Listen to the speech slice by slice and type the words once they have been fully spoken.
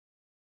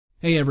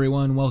Hey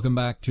everyone, welcome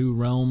back to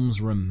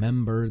Realms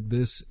Remembered.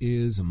 This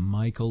is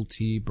Michael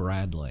T.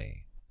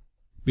 Bradley.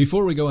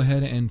 Before we go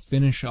ahead and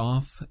finish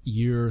off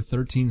year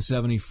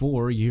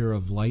 1374, Year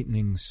of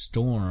Lightning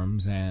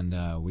Storms, and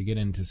we get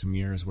into some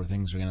years where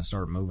things are going to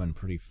start moving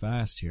pretty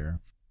fast here.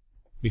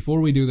 Before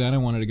we do that, I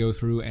wanted to go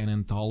through an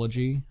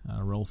anthology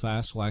real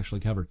fast. We'll actually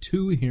cover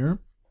two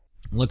here.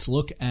 Let's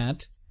look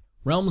at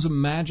Realms of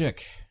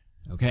Magic.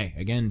 Okay,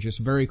 again, just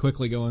very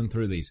quickly going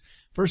through these.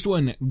 First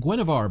one,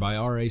 Guinevere by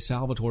R.A.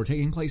 Salvatore,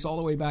 taking place all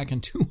the way back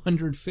in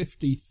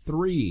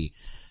 253.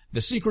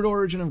 The secret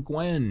origin of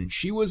Gwen.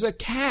 She was a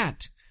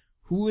cat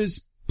who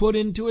was put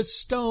into a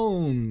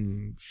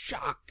stone.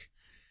 Shock.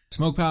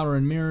 Smoke, Powder,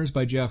 and Mirrors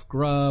by Jeff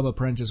Grubb,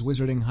 Apprentice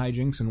Wizarding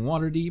Hijinks in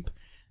Waterdeep.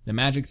 The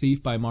Magic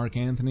Thief by Mark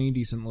Anthony,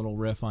 decent little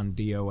riff on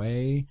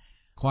DOA.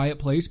 Quiet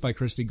Place by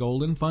Christy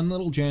Golden, fun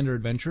little gender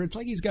adventure. It's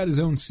like he's got his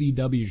own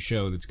CW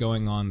show that's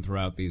going on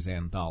throughout these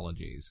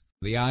anthologies.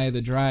 The Eye of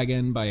the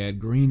Dragon by Ed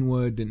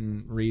Greenwood,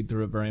 didn't read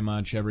through it very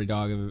much. Every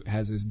Dog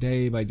Has His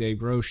Day by Dave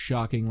Gross,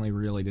 shockingly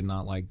really did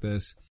not like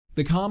this.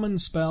 The Common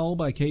Spell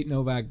by Kate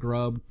Novak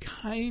Grubb,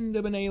 kind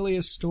of an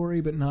Alias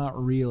story, but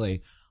not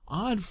really.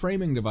 Odd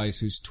framing device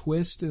whose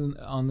twist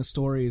on the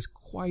story is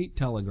quite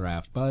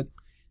telegraphed, but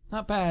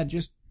not bad,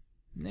 just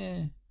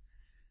eh.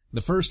 The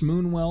First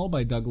Moonwell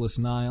by Douglas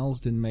Niles,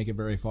 didn't make it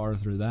very far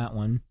through that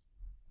one.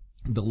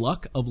 The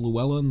Luck of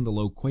Llewellyn the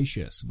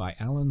Loquacious by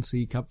Alan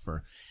C.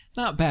 Kupfer.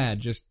 Not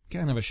bad, just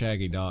kind of a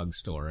shaggy dog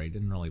story,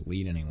 didn't really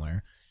lead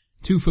anywhere.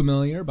 Too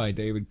Familiar by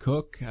David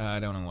Cook, I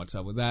don't know what's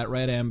up with that.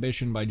 Red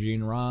Ambition by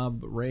Gene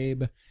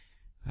Rabe,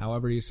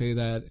 however you say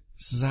that.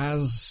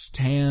 Zaz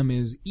Tam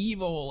is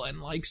evil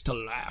and likes to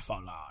laugh a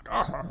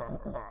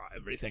lot.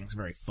 Everything's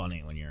very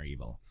funny when you're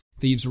evil.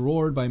 Thieves'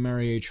 Reward by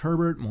Mary H.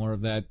 Herbert, more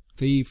of that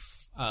thief.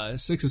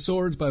 Six of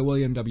Swords by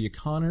William W.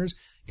 Connors,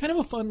 kind of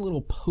a fun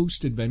little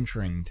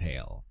post-adventuring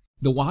tale.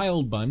 The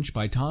Wild Bunch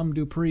by Tom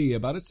Dupree,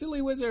 about a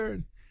silly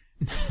wizard.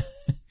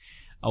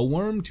 A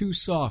Worm Too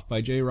Soft by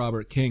J.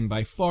 Robert King,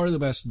 by far the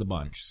best of the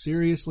bunch.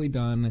 Seriously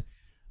done,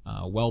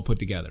 well put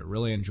together.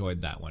 Really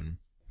enjoyed that one.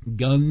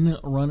 Gun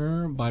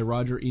Runner by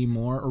Roger E.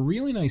 Moore, a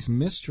really nice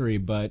mystery,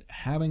 but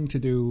having to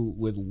do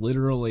with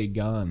literally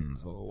guns.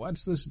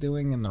 What's this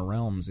doing in the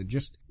realms?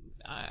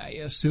 I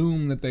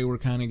assume that they were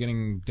kind of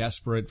getting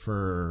desperate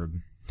for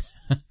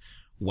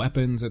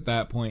weapons at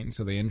that point, and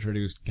so they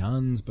introduced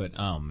guns, but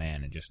oh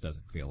man, it just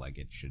doesn't feel like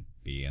it should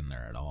be in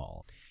there at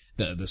all.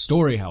 The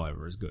story,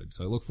 however, is good,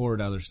 so I look forward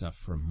to other stuff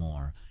from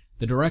Moore.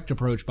 The Direct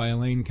Approach by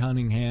Elaine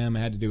Cunningham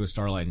had to do with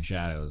Starlight and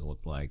Shadows, it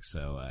looked like,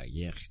 so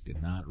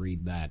did not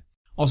read that.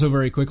 Also,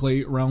 very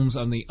quickly, Realms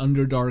of the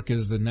Underdark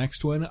is the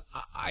next one.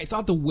 I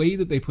thought the way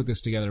that they put this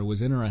together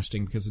was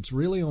interesting because it's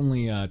really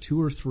only 2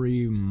 or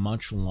 3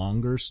 much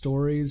longer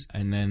stories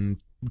and then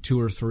 2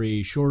 or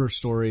 3 shorter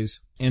stories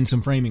and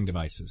some framing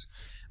devices.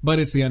 But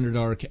it's the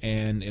Underdark,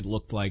 and it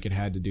looked like it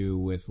had to do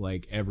with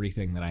like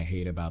everything that I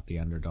hate about the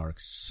Underdark,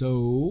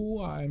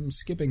 so I'm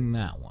skipping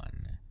that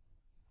one.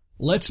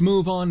 Let's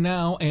move on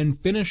now and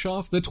finish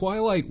off the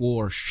Twilight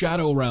War,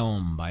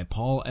 Shadowrealm by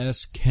Paul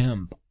S.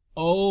 Kemp.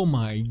 Oh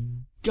my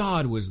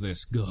God, was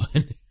this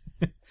good.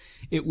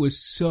 It was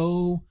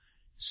so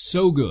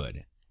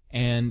good.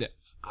 And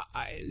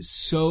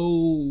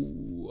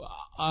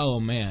oh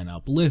man,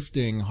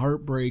 uplifting,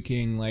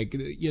 heartbreaking, like,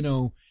 you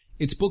know,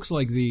 it's books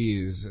like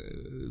these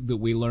that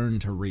we learn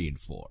to read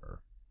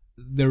for.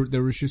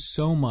 There was just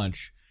so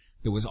much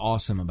that was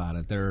awesome about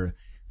it. There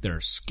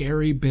are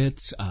scary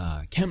bits.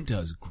 Kemp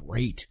does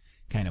great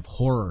kind of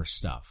horror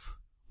stuff.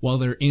 While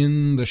they're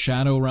in the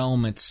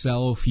Shadowrealm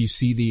itself, you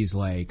see these,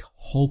 like,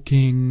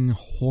 hulking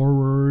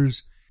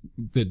horrors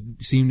that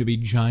seem to be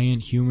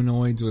giant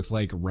humanoids with,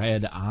 like,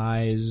 red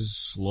eyes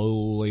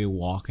slowly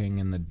walking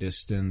in the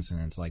distance,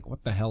 and it's like,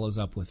 what the hell is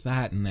up with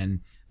that? And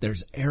then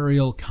there's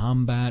aerial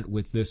combat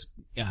with this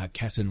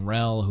Kessin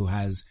Rel who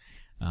has,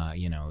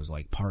 is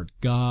like part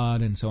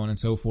god and so on and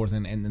so forth,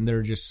 and there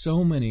are just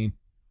so many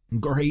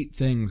great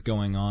things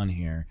going on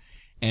here.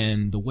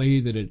 And the way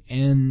that it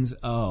ends,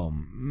 oh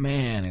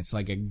man, it's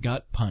like a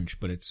gut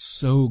punch, but it's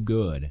so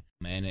good.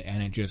 And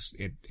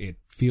it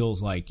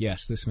feels like,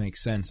 yes, this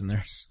makes sense. And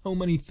there's so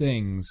many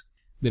things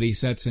that he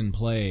sets in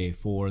play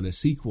for the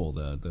sequel,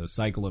 the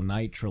Cycle of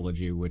Night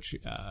trilogy, which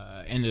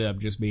ended up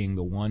just being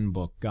the one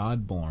book,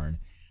 Godborn.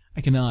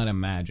 I cannot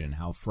imagine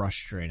how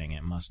frustrating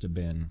it must have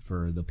been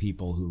for the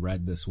people who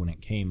read this when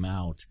it came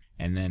out,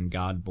 and then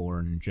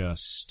Godborn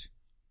just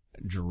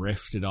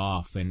drifted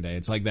off, and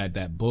it's like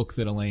that book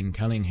that Elaine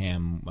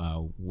Cunningham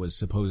was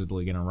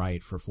supposedly going to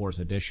write for 4th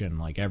edition.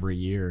 Like every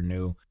year,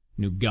 new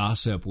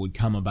gossip would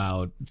come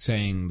about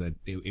saying that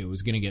it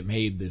was going to get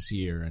made this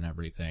year and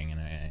everything.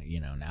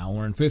 And now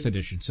we're in 5th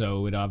edition,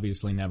 so it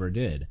obviously never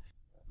did.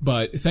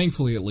 But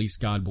thankfully, at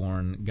least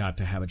Godborn got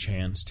to have a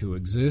chance to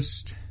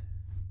exist.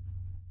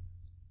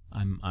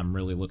 I'm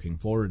really looking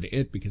forward to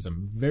it because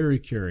I'm very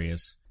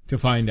curious to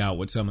find out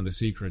what some of the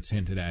secrets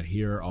hinted at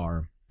here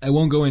are. I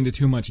won't go into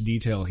too much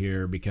detail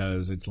here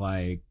because it's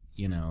like,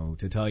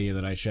 to tell you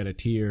that I shed a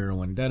tear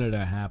when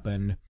da-da-da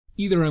happened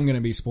either I'm going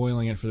to be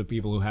spoiling it for the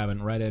people who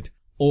haven't read it,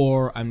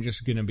 or I'm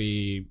just going to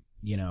be,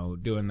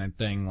 doing that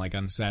thing like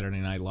on Saturday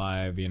Night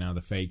Live,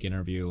 the fake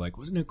interview, like,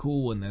 wasn't it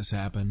cool when this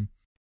happened?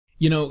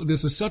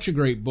 This is such a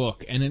great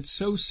book, and it's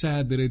so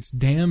sad that it's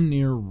damn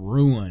near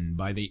ruined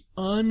by the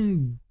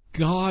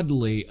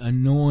ungodly,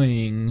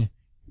 annoying,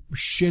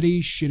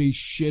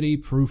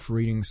 shitty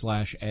proofreading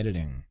 /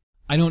 editing.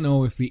 I don't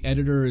know if the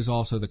editor is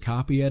also the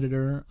copy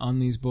editor on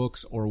these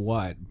books or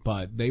what,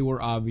 but they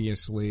were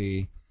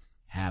obviously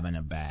having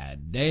a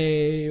bad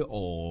day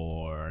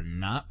or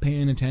not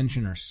paying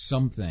attention or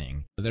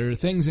something. There are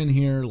things in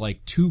here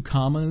like 2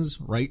 commas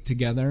right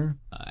together.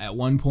 At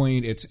one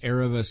point it's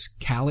Erebus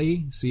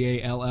Calle,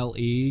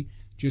 Calle,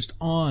 just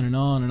on and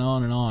on and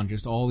on and on,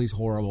 just all these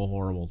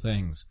horrible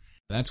things.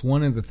 That's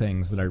one of the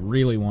things that I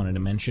really wanted to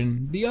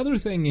mention. The other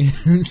thing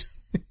is...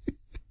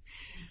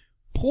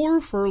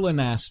 Poor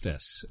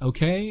Ferlinastus,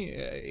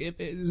 okay?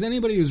 Does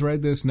anybody who's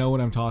read this know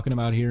what I'm talking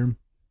about here?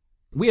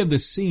 We have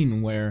this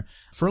scene where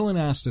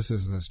Ferlinastus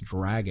is this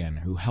dragon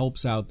who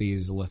helps out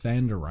these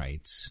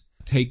Lathanderites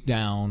take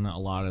down a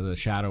lot of the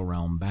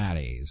Shadowrealm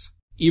baddies.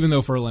 Even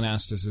though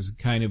Ferlinastus is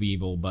kind of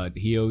evil, but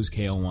he owes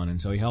Kale one,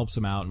 and so he helps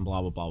him out and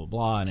blah, blah, blah, blah,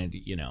 blah, and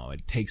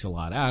it takes a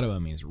lot out of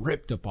him. He's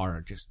ripped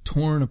apart, just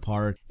torn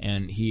apart,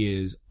 and he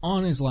is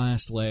on his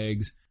last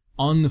legs,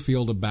 on the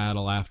field of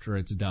battle after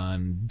it's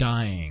done,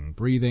 dying,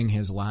 breathing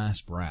his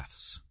last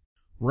breaths.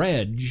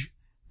 Reg,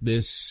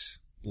 this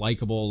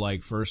likable,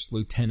 first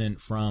lieutenant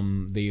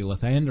from the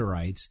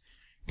Lathanderites,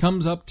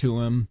 comes up to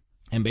him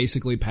and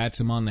basically pats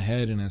him on the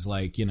head and is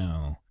like,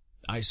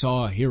 I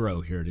saw a hero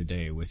here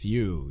today with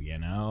you,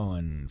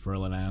 and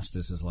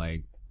Ferlinastus is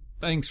like,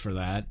 thanks for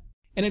that.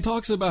 And it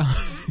talks about,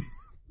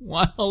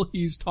 while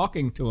he's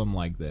talking to him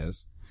like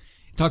this,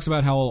 it talks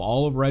about how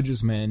all of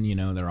Reg's men,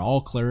 they're all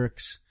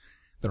clerics.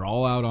 They're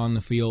all out on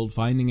the field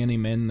finding any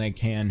men they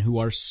can who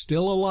are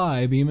still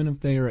alive, even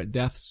if they are at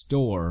death's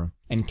door,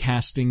 and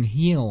casting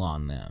heal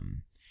on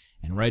them.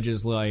 And Reg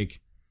is like,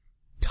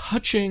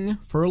 touching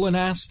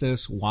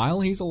Ferlinastus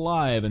while he's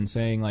alive and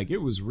saying, like, it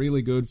was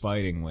really good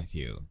fighting with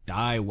you.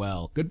 Die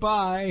well.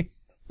 Goodbye.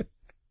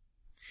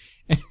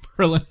 And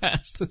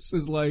Ferlinastus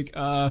is like,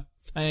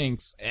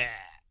 thanks.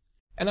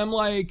 And I'm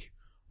like,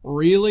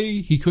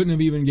 really? He couldn't have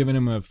even given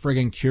him a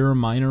friggin' cure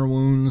minor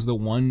wounds, the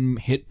 1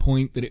 hit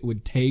point that it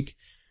would take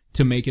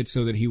to make it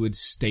so that he would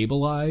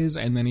stabilize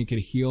and then he could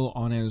heal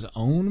on his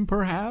own,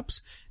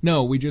 perhaps?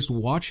 No, we just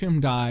watch him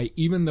die,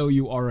 even though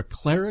you are a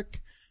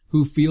cleric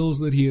who feels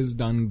that he has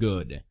done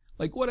good.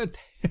 Like, what a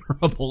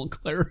terrible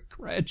cleric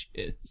Reg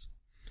is.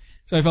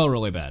 So I felt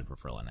really bad for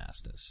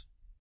Ferlinastus.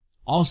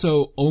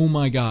 Also, oh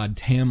my god,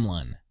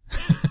 Tamlin.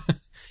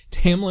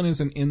 Tamlin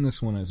isn't in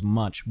this one as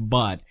much,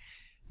 but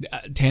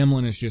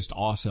Tamlin is just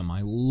awesome.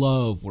 I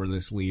love where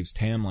this leaves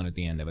Tamlin at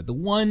the end of it. The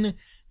one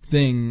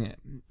thing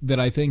that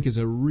I think is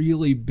a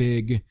really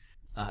big,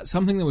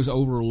 something that was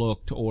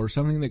overlooked or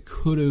something that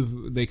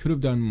they could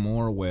have done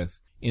more with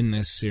in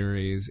this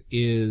series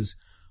is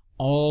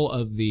all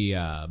of the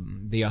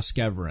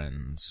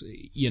Uskeverans,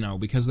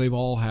 because they've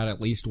all had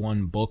at least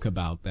one book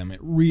about them. It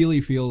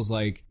really feels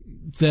like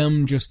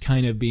them just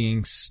kind of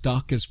being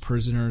stuck as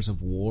prisoners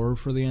of war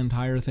for the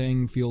entire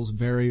thing feels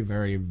very,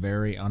 very,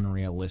 very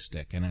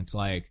unrealistic. And it's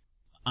like,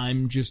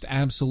 I'm just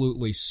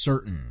absolutely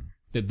certain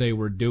that they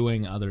were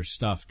doing other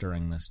stuff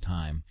during this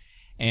time.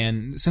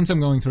 And since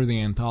I'm going through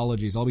the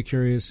anthologies, I'll be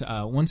curious,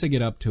 once I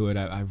get up to it,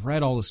 I've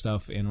read all the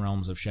stuff in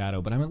Realms of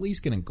Shadow, but I'm at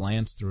least going to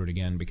glance through it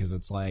again, because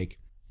it's like,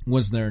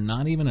 was there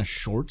not even a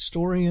short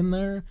story in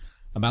there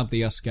about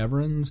the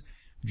Uskeverans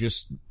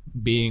just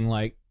being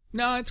like,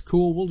 no, it's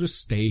cool, we'll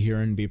just stay here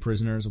and be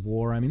prisoners of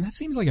war? I mean, that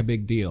seems like a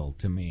big deal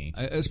to me,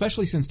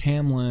 especially since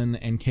Tamlin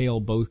and Kale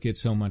both get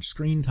so much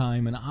screen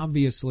time, and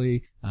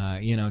obviously,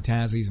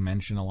 Tazzie's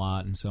mentioned a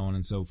lot and so on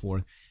and so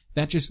forth.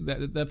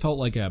 That felt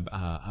like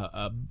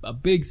a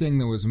big thing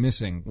that was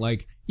missing.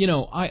 Like,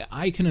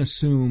 I can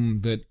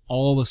assume that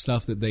all the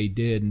stuff that they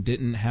did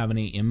didn't have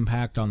any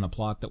impact on the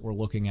plot that we're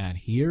looking at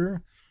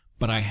here,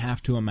 but I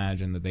have to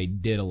imagine that they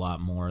did a lot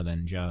more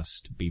than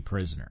just be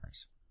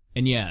prisoners.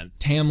 And yeah,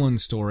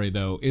 Tamlin's story,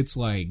 though, it's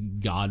like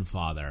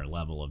Godfather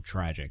level of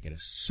tragic. It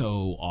is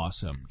so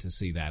awesome to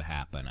see that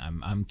happen.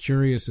 I'm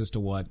curious as to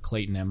what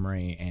Clayton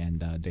Emery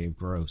and Dave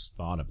Gross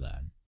thought of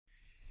that.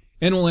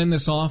 And we'll end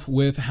this off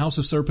with House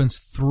of Serpents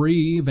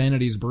 3,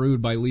 Vanity's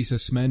Brood by Lisa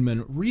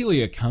Smedman.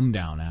 Really a come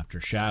down after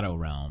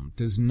Shadowrealm.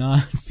 Does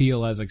not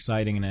feel as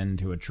exciting an end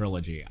to a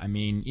trilogy. I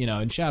mean, in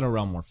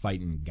Shadowrealm we're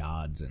fighting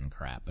gods and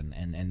crap,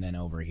 and then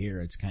over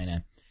here it's kind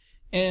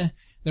of,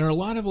 There are a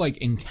lot of,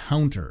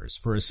 encounters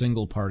for a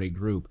single-party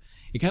group.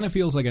 It kind of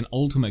feels like an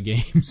Ultima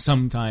game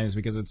sometimes,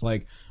 because it's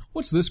like,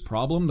 what's this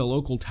problem the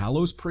local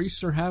Talos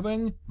priests are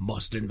having?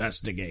 Must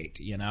investigate,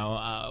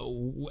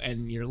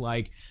 and you're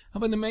like, oh,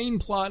 but the main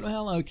plot,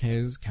 well, okay,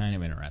 this is kind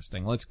of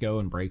interesting. Let's go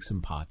and break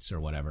some pots or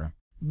whatever.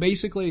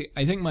 Basically,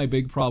 I think my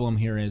big problem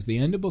here is the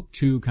end of Book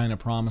 2 kind of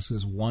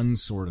promises one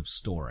sort of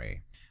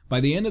story.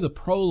 By the end of the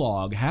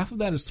prologue, half of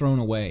that is thrown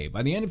away.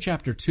 By the end of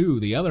Chapter 2,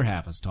 the other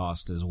half is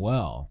tossed as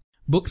well.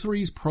 Book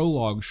 3's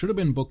prologue should have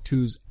been Book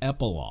 2's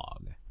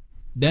epilogue.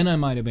 Then I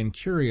might have been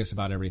curious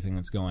about everything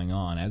that's going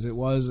on. As it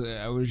was,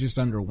 I was just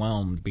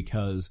underwhelmed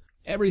because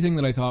everything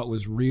that I thought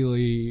was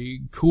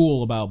really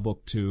cool about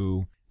Book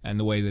 2 and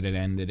the way that it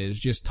ended is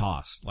just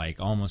tossed, like,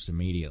 almost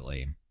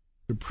immediately.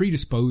 It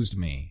predisposed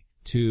me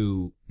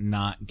to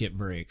not get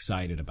very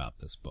excited about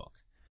this book.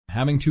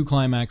 Having 2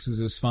 climaxes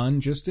is fun,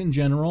 just in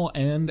general,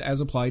 and as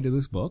applied to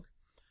this book.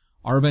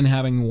 Arvin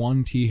having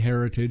 1T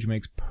heritage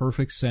makes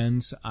perfect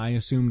sense. I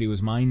assumed he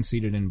was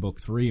mind-seated in Book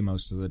 3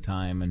 most of the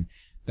time, and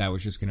that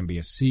was just going to be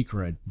a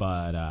secret,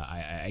 but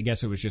I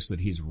guess it was just that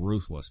he's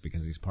ruthless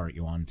because he's part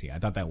Yuan-Ti. I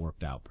thought that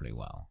worked out pretty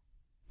well.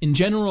 In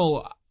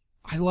general,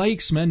 I like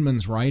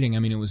Smedman's writing. I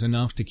mean, it was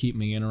enough to keep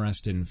me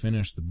interested and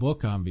finish the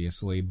book,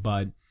 obviously,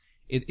 but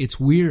it's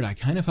weird. I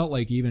kind of felt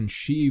like even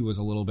she was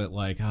a little bit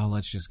like, oh,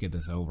 let's just get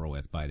this over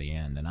with by the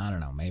end. And I don't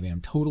know, maybe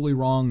I'm totally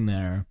wrong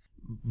there,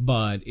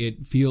 but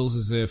it feels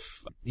as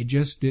if it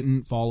just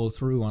didn't follow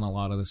through on a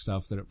lot of the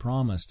stuff that it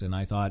promised. And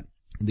I thought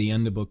the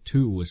end of Book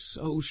 2 was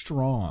so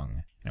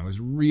strong. And I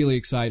was really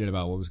excited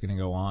about what was going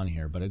to go on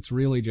here, but it's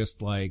really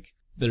just like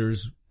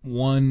there's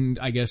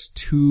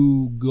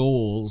 2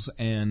 goals,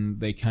 and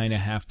they kind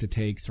of have to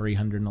take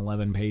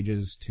 311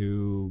 pages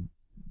to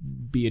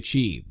be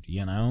achieved,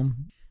 you know?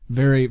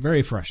 Very,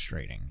 very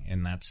frustrating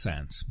in that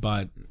sense,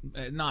 but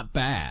not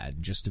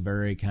bad, just a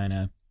very kind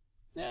of,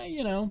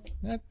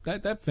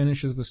 that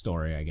finishes the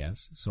story, I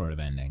guess, sort of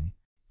ending.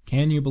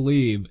 Can you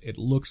believe it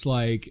looks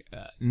like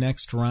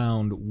next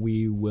round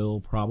we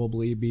will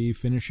probably be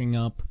finishing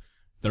up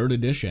 3rd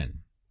edition.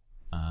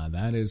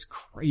 That is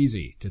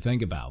crazy to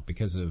think about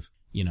because of,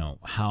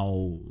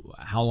 how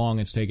long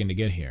it's taken to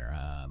get here.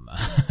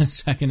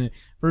 First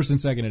and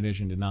 2nd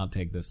edition did not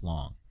take this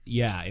long.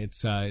 Yeah,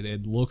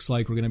 it looks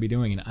like we're going to be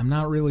doing it. I'm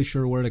not really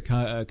sure where to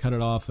cut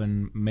it off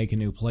and make a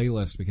new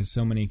playlist because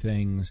so many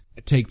things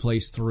take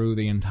place through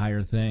the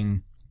entire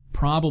thing.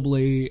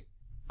 Probably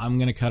I'm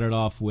going to cut it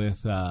off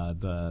with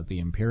the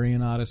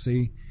Empyrean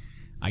Odyssey.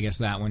 I guess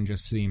that one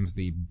just seems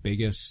the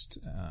biggest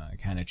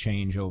kind of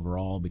change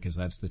overall because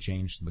that's the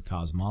change to the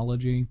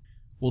cosmology.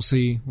 We'll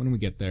see when we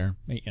get there.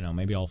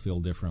 Maybe I'll feel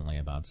differently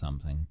about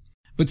something.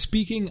 But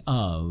speaking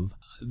of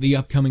the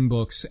upcoming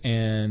books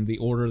and the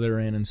order they're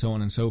in and so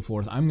on and so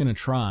forth, I'm going to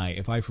try.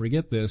 If I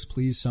forget this,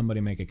 please somebody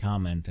make a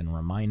comment and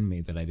remind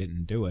me that I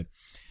didn't do it.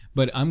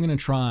 But I'm going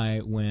to try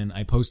when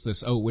I post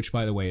this, which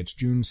by the way, it's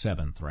June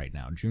 7th right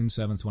now. June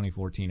 7th,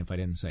 2014, if I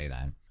didn't say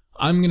that.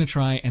 I'm going to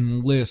try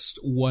and list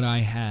what I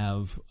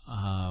have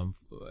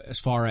as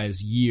far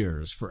as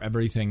years for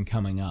everything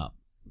coming up.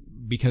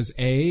 Because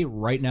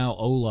right now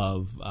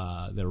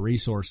Olov, the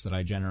resource that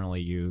I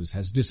generally use,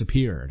 has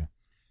disappeared.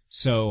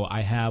 So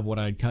I have what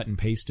I'd cut and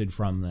pasted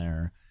from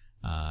there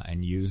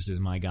and used as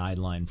my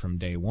guideline from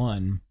day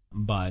one.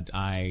 But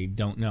I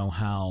don't know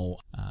how,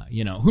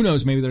 who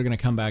knows, maybe they're going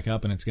to come back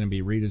up and it's going to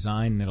be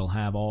redesigned and it'll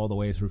have all the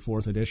way through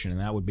 4th edition,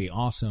 and that would be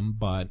awesome,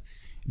 but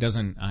it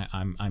doesn't,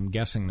 I'm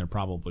guessing they're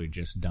probably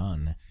just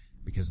done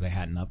because they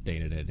hadn't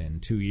updated it in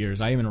 2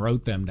 years. I even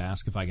wrote them to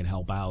ask if I could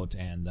help out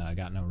and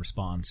got no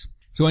response.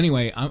 So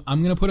anyway,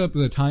 I'm going to put up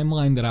the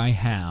timeline that I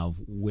have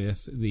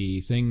with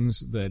the things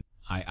that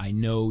I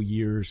know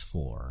years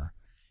for.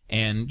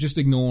 And just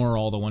ignore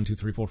all the 1, 2,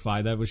 3, 4,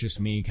 5. That was just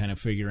me kind of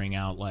figuring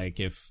out, like,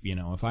 if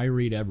I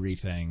read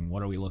everything,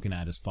 what are we looking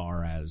at as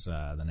far as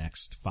the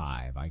next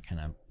 5? I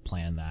kind of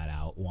plan that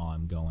out while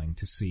I'm going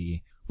to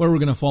see where we're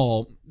going to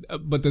fall.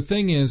 But the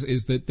thing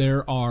is that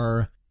there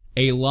are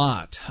a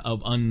lot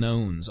of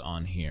unknowns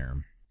on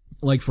here.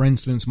 Like, for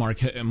instance, Mark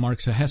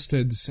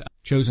Sehested's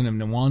Chosen of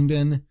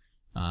Nwandin.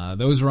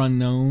 Those are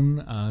unknown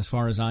as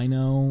far as I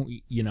know.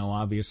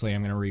 Obviously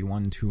I'm going to read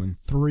 1, 2, and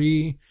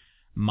 3.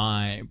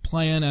 My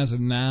plan as of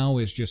now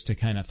is just to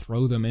kind of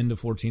throw them into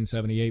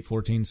 1478,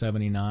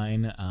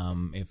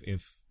 1479.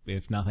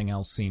 If nothing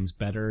else seems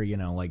better,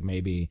 like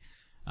maybe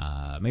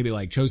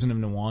like Chosen of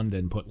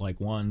Nwandin put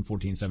like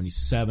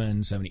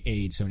 1477,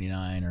 78,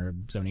 79, or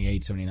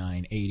 78,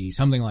 79, 80,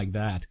 something like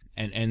that.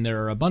 And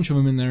there are a bunch of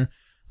them in there.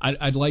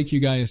 I'd like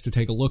you guys to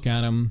take a look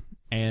at them.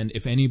 And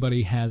if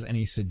anybody has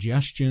any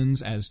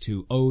suggestions as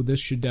to, this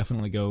should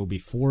definitely go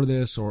before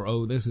this,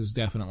 or this is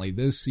definitely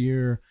this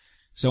year,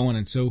 so on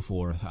and so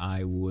forth,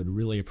 I would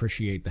really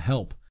appreciate the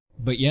help.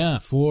 But yeah,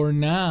 for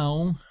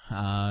now,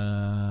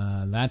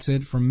 that's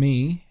it from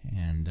me,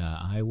 and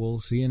I will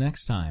see you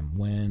next time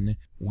when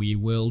we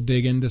will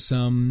dig into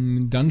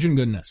some dungeon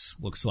goodness,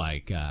 looks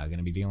like. Going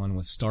to be dealing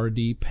with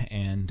Stardeep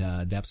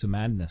and Depths of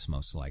Madness,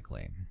 most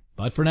likely.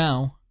 But for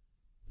now,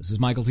 this is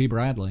Michael T.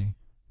 Bradley,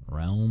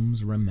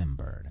 Realms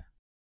Remembered.